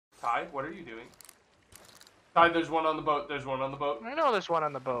Ty, what are you doing? Ty, there's one on the boat. There's one on the boat. I know there's one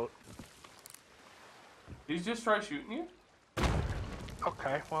on the boat. Did he just try shooting you?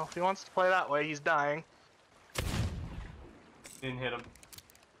 Okay, well, if he wants to play that way, he's dying. Didn't hit him.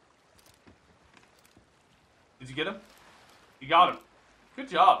 Did you get him? You got him. Good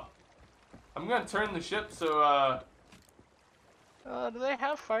job. I'm gonna turn the ship so, do they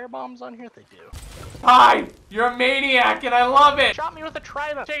have firebombs on here? They do. Ty! You're a maniac and I love it! Shot me with a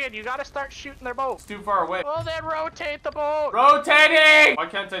trident. Chicken, you gotta start shooting their boat. It's too far away. Well, then rotate the boat. Rotating! Why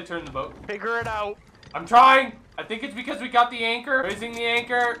can't I turn the boat? Figure it out. I'm trying! I think it's because we got the anchor. Raising the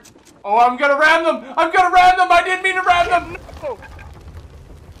anchor. Oh, I'm gonna ram them! I'm gonna ram them! I didn't mean to ram them! No!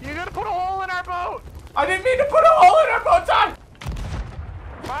 You're gonna put a hole in our boat! I didn't mean to put a hole in our boat, Ty!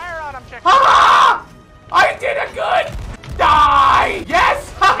 Fire on him, chicken! Ah! I did it good! Die!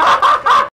 Yes!